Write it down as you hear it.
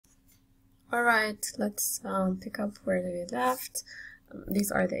Alright, let's pick up where we left.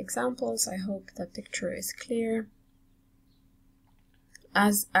 These are the examples. I hope the picture is clear.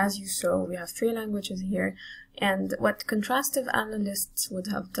 As you saw, we have 3 languages here, and what contrastive analysts would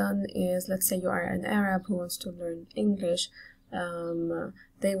have done is, let's say you are an Arab who wants to learn English,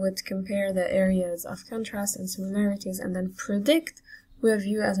 they would compare the areas of contrast and similarities and then predict where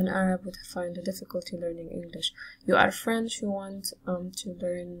you as an Arab would find a difficulty learning English. You are French, you want to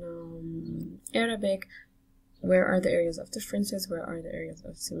learn Arabic. Where are the areas of differences? Where are the areas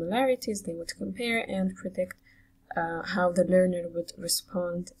of similarities? They would compare and predict how the learner would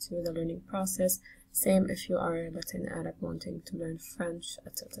respond to the learning process. Same if you are, let's say, an Arab wanting to learn French,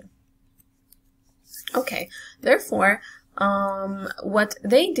 etc. Okay, therefore, what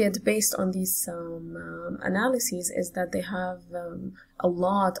they did based on these analyses is that they have a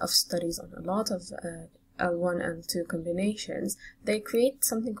lot of studies on a lot of L1 and L2 combinations. They create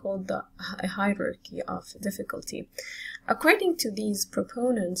something called a hierarchy of difficulty. According to these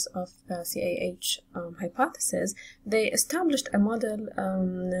proponents of the CAH hypothesis, they established a model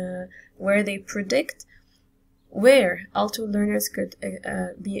where they predict where L2 learners could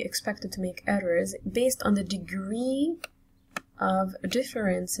be expected to make errors based on the degree of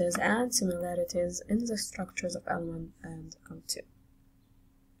differences and similarities in the structures of L1 and L2.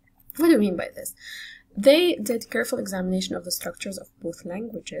 What do you mean by this? They did careful examination of the structures of both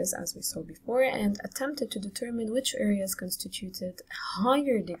languages, as we saw before, and attempted to determine which areas constituted a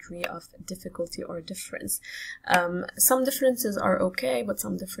higher degree of difficulty or difference. Some differences are okay, but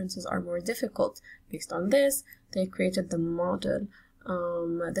some differences are more difficult. Based on this, they created the model.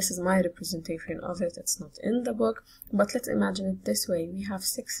 This is my representation of it. It's not in the book, but let's imagine it this way. We have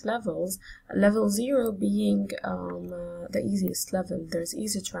 6 levels, level 0 being the easiest level. There's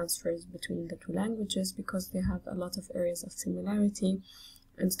easy transfers between the 2 languages because they have a lot of areas of similarity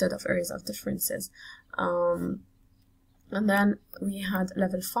instead of areas of differences. And then we had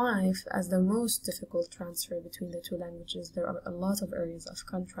level 5 as the most difficult transfer between the 2 languages. There are a lot of areas of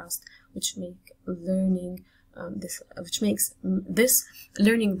contrast which make learning which makes this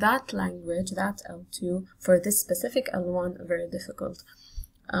learning that language, that L2, for this specific L1 very difficult.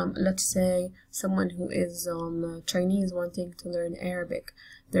 Let's say someone who is Chinese wanting to learn Arabic.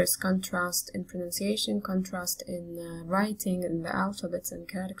 There's contrast in pronunciation, contrast in writing, in the alphabets and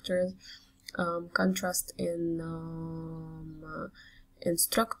characters, contrast in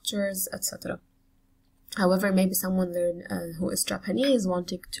structures, etc. However, maybe someone who is Japanese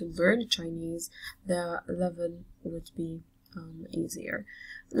wanting to learn Chinese, the level would be easier.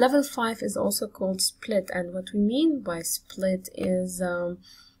 Level 5 is also called split, and what we mean by split is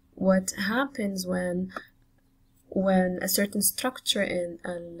what happens when a certain structure in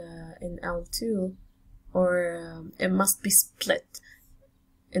L2, or it must be split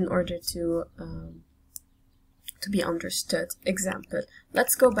in order to be understood. Example,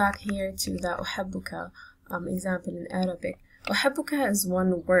 let's go back here to the أحبك example in Arabic. أحبك is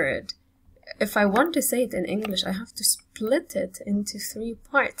one word. If I want to say it in English, I have to split it into 3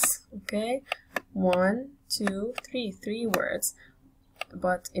 parts, okay? 1, 2, 3 words.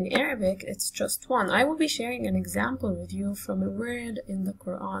 But in Arabic, it's just 1. I will be sharing an example with you from a word in the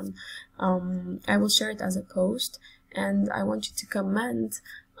Quran. I will share it as a post, and I want you to comment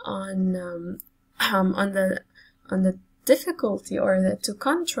on the difficulty, or to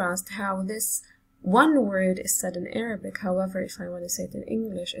contrast how this one word is said in Arabic. However, if I want to say it in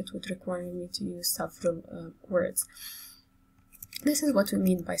English, it would require me to use several words. This is what we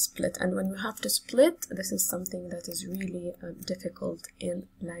mean by split, and when you have to split, this is something that is really difficult in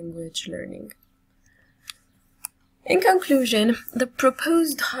language learning. In conclusion, the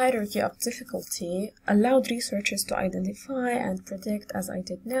proposed hierarchy of difficulty allowed researchers to identify and predict, as I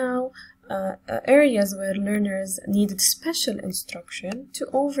did now, areas where learners needed special instruction to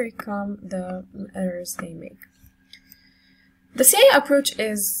overcome the errors they make. The CA approach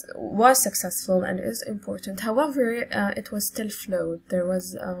was successful and is important. However, it was still flawed. There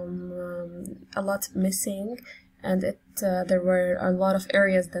was a lot missing, and there were a lot of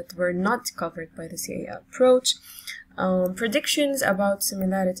areas that were not covered by the CA approach. Predictions about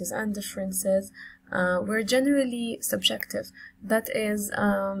similarities and differences were generally subjective. That is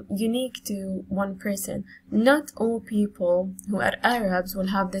unique to one person. Not all people who are Arabs will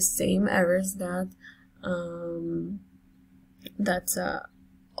have the same errors not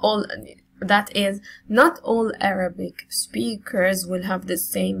all Arabic speakers will have the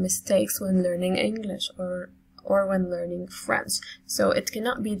same mistakes when learning English or when learning French. So it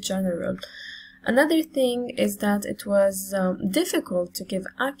cannot be general. Another thing is that it was difficult to give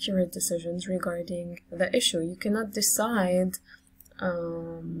accurate decisions regarding the issue. You cannot decide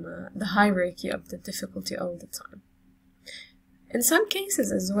the hierarchy of the difficulty all the time. In some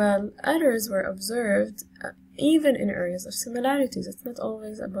cases as well, errors were observed even in areas of similarities. It's not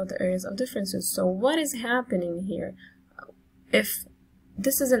always about the areas of differences. So what is happening here? If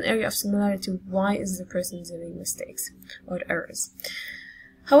this is an area of similarity, why is the person doing mistakes or errors?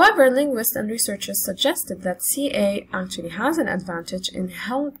 However, linguists and researchers suggested that CA actually has an advantage in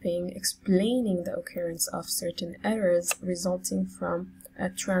helping explaining the occurrence of certain errors resulting from a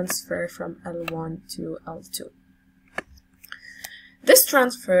transfer from L1 to L2. This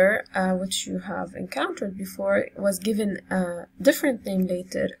transfer, which you have encountered before, was given a different name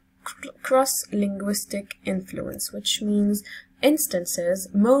later, cross-linguistic influence, which means instances,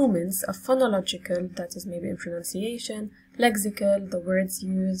 moments of phonological, that is maybe in pronunciation, lexical, the words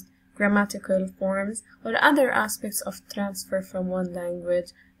used, grammatical forms, or other aspects of transfer from one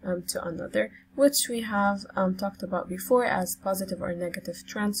language to another, which we have talked about before as positive or negative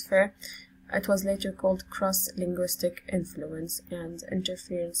transfer. It was later called cross-linguistic influence, and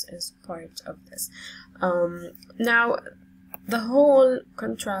interference is part of this. Now, the whole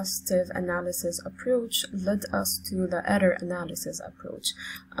contrastive analysis approach led us to the error analysis approach.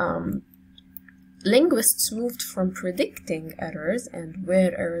 Linguists moved from predicting errors and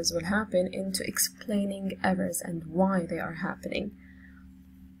where errors will happen into explaining errors and why they are happening.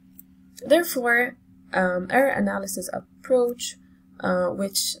 Therefore, error analysis approach,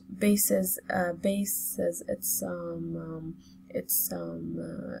 which bases its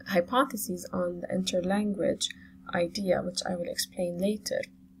hypotheses on the interlanguage idea, which I will explain later,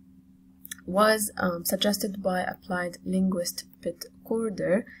 was suggested by applied linguist Pitt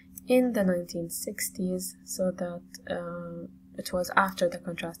Corder in the 1960s, so that it was after the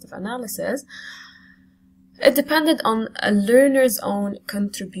contrastive analysis. It depended on a learner's own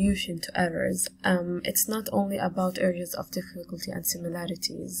contribution to errors. It's not only about areas of difficulty and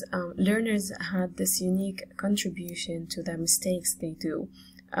similarities. Learners had this unique contribution to the mistakes they do.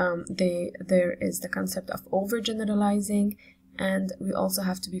 There is the concept of overgeneralizing, and we also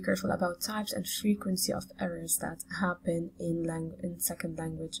have to be careful about types and frequency of errors that happen in second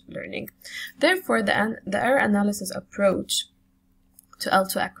language learning. Therefore, the error analysis approach to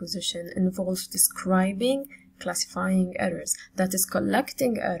L2 acquisition involves describing, classifying errors, that is,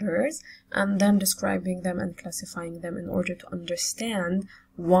 collecting errors and then describing them and classifying them in order to understand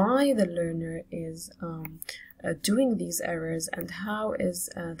why the learner is doing these errors and how is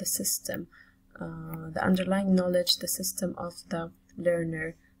the system, the underlying knowledge, the system of the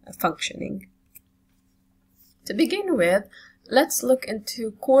learner functioning. To begin with, let's look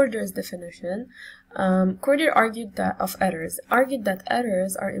into Corder's definition. Corder argued that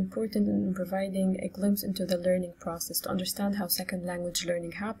errors are important in providing a glimpse into the learning process. To understand how second language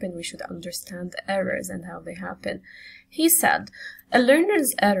learning happens, we should understand errors and how they happen. He said, a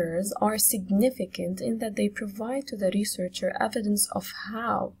learner's errors are significant in that they provide to the researcher evidence of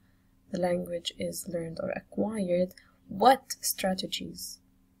how the language is learned or acquired, what strategies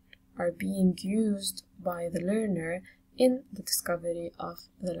are being used by the learner in the discovery of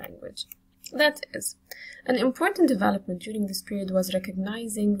the language. That is, an important development during this period was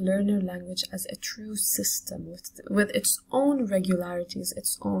recognizing learner language as a true system with its own regularities,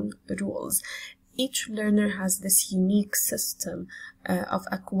 its own rules. Each learner has this unique system of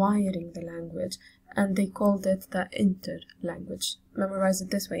acquiring the language, and they called it the inter-language. Memorize it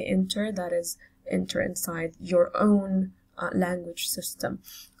this way: inter, that is, enter inside your own language system.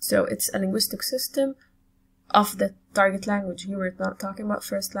 So it's a linguistic system of the target language. Here we're not talking about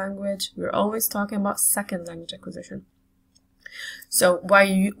first language, we're always talking about second language acquisition. So while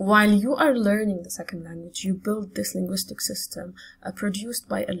you are learning the second language, you build this linguistic system produced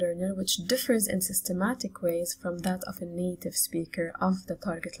by a learner which differs in systematic ways from that of a native speaker of the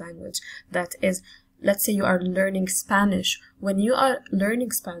target language. That is, let's say you are learning Spanish. When you are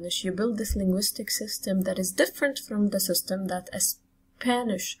learning Spanish, you build this linguistic system that is different from the system that a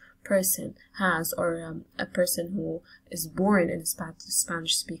Spanish person has, or a person who is born in a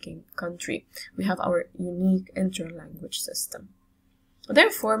Spanish-speaking country. We have our unique inter-language system.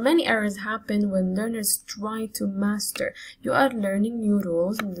 Therefore, many errors happen when learners try to master. You are learning new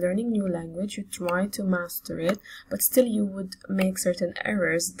rules and learning new language, you try to master it, but still you would make certain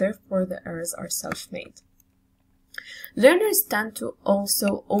errors, therefore the errors are self-made. Learners tend to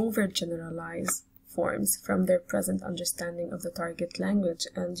also overgeneralize forms from their present understanding of the target language,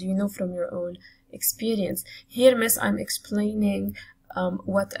 and you know from your own experience. Here, miss, I'm explaining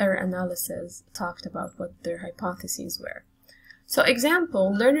what error analysis talked about, what their hypotheses were. So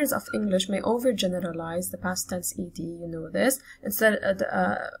example, learners of English may overgeneralize the past tense ed, you know this. Instead,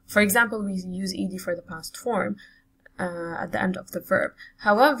 for example, we use ed for the past form. at the end of the verb.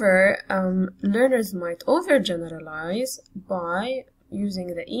 However, learners might overgeneralize by using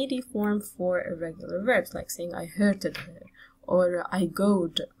the ed form for irregular verbs, like saying I hurted her or I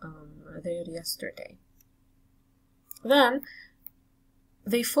goed there yesterday. Then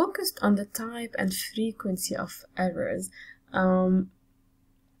they focused on the type and frequency of errors.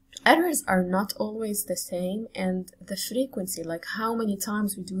 Errors are not always the same, and the frequency, like how many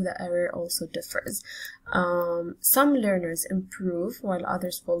times we do the error, also differs. Some learners improve while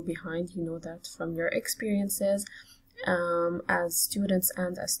others fall behind. You know that from your experiences as students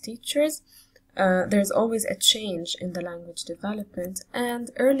and as teachers. There's always a change in the language development,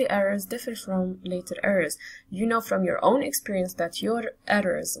 and early errors differ from later errors. You know from your own experience that your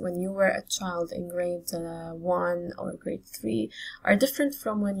errors when you were a child in grade 1 or grade 3 are different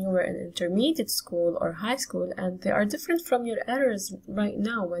from when you were in intermediate school or high school, and they are different from your errors right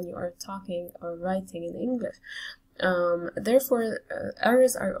now when you are talking or writing in English. Therefore,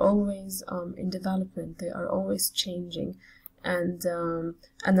 errors are always in development. They are always changing. And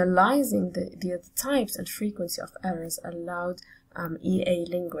analyzing the types and frequency of errors allowed EA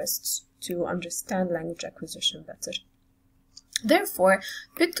linguists to understand language acquisition better. Therefore,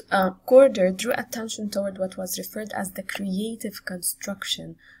 Corder drew attention toward what was referred as the creative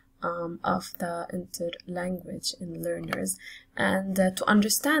construction of the interlanguage in learners. And to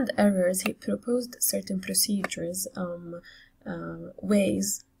understand errors, he proposed certain procedures,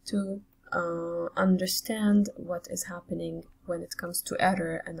 ways to understand what is happening when it comes to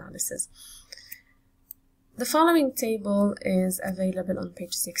error analysis. The following table is available on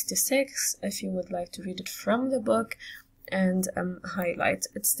page 66 if you would like to read it from the book and highlight.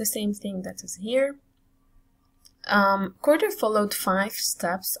 It's the same thing that is here. Corder followed 5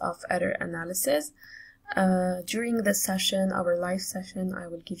 steps of error analysis. During the session, our live session, I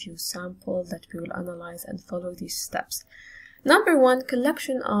will give you a sample that we will analyze and follow these steps. Number 1,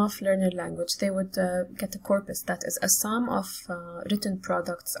 collection of learner language. They would get a corpus, that is a sum of written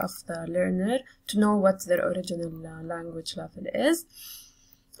products of the learner to know what their original language level is.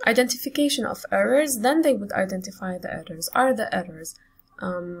 Identification of errors. Then they would identify the errors. Are the errors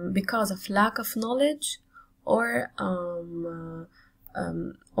because of lack of knowledge, or are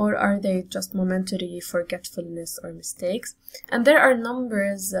they just momentary forgetfulness or mistakes? And there are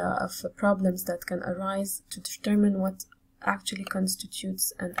numbers of problems that can arise to determine what actually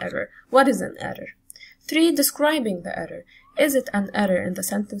constitutes an error. What is an error? 3, describing the error. Is it an error in the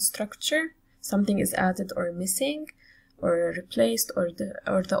sentence structure? Something is added or missing, or replaced, or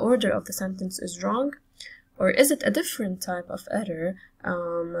the order of the sentence is wrong? Or is it a different type of error?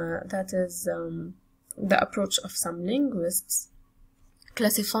 That is the approach of some linguists,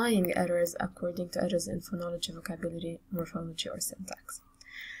 classifying errors according to errors in phonology, vocabulary, morphology, or syntax.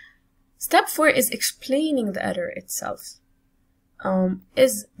 Step 4 is explaining the error itself.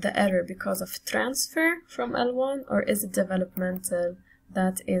 Is the error because of transfer from L1, or is it developmental?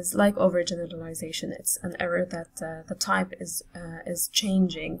 That is like overgeneralization. It's an error that the type is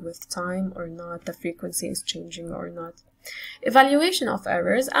changing with time or not, the frequency is changing or not. Evaluation of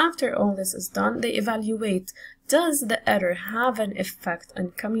errors. After all this is done, they evaluate, does the error have an effect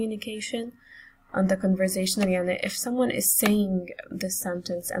on communication, on the conversation? Yani if someone is saying this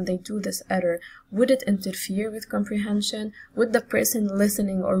sentence and they do this error, would it interfere with comprehension? Would the person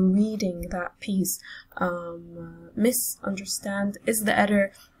listening or reading that piece misunderstand? Is the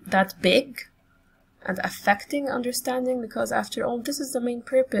error that big and affecting understanding? Because after all, this is the main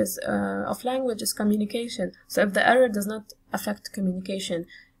purpose of language, is communication. So if the error does not affect communication,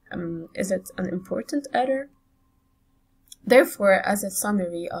 is it an important error? Therefore, as a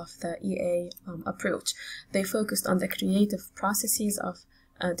summary of the EA approach, they focused on the creative processes of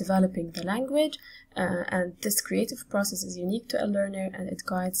developing the language, and this creative process is unique to a learner and it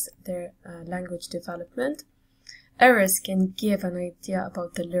guides their language development. Errors can give an idea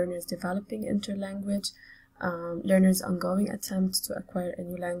about the learner's developing interlanguage, learners' ongoing attempts to acquire a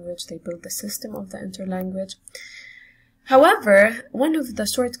new language. They build the system of the interlanguage. However, one of the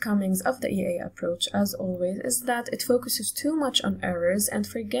shortcomings of the EA approach, as always, is that it focuses too much on errors and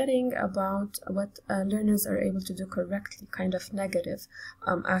forgetting about what learners are able to do correctly, kind of negative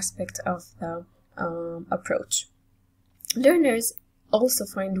aspect of the approach. Learners also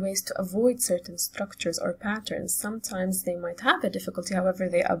find ways to avoid certain structures or patterns. Sometimes they might have a difficulty, however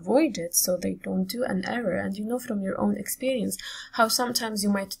they avoid it so they don't do an error. And you know from your own experience how sometimes you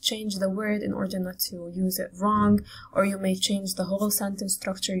might change the word in order not to use it wrong, or you may change the whole sentence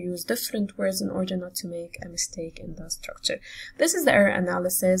structure, use different words in order not to make a mistake in the structure. This is the error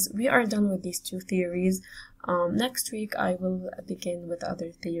analysis. We are done with these 2 theories. Next week I will begin with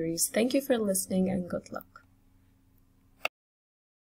other theories. Thank you for listening and good luck.